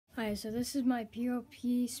Hi, so this is my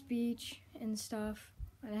POP speech and stuff.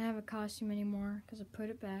 I don't have a costume anymore because I put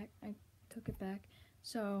it back. I took it back.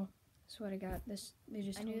 So that's what I got. I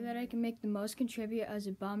knew that I can make the most contribute as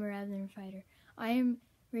a bomber rather than a fighter. I am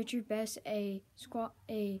Richard Best, a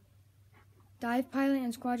dive pilot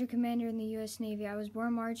and squadron commander in the U.S. Navy. I was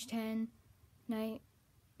born March 24th,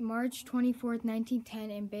 1910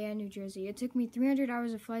 in Bayonne, New Jersey. It took me 300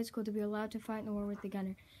 hours of flight school to be allowed to fight in the war with the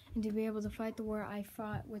gunner and to be able to fight the war I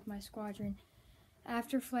fought with my squadron.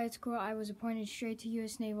 After flight school, I was appointed straight to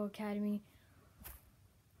U.S. Naval Academy,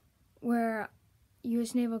 in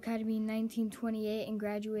 1928 and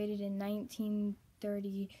graduated in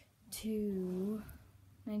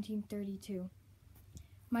 1932.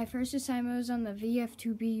 My first assignment was on the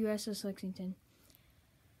VF-2B USS Lexington.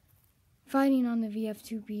 Fighting on the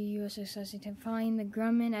VF-2B USS Lexington, flying the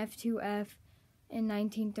Grumman F-2F in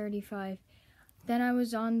 1935. Then I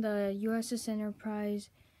was on the USS Enterprise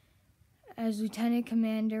as lieutenant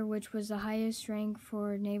commander, which was the highest rank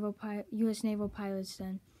for U.S. naval pilots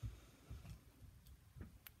then.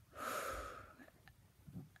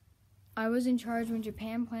 I was in charge when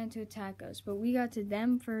Japan planned to attack us, but we got to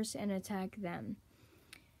them first and attacked them.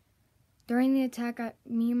 During the attack,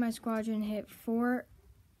 me and my squadron hit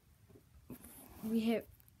We hit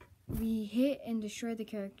and destroyed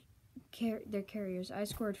their carriers. I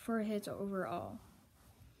scored 4 hits overall.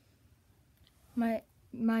 My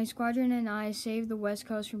squadron and I saved the West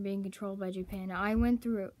Coast from being controlled by Japan. I went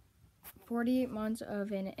through 48 months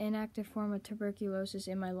of an inactive form of tuberculosis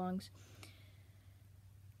in my lungs.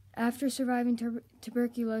 After surviving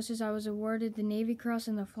tuberculosis, I was awarded the Navy Cross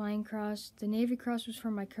and the Flying Cross. The Navy Cross was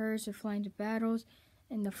for my courage of flying to battles,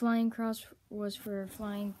 and the Flying Cross was for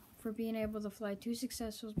being able to fly 2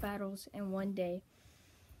 successful battles in 1 day.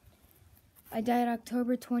 I died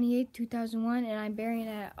October 28, 2001, and I'm buried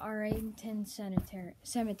at Arlington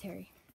Cemetery.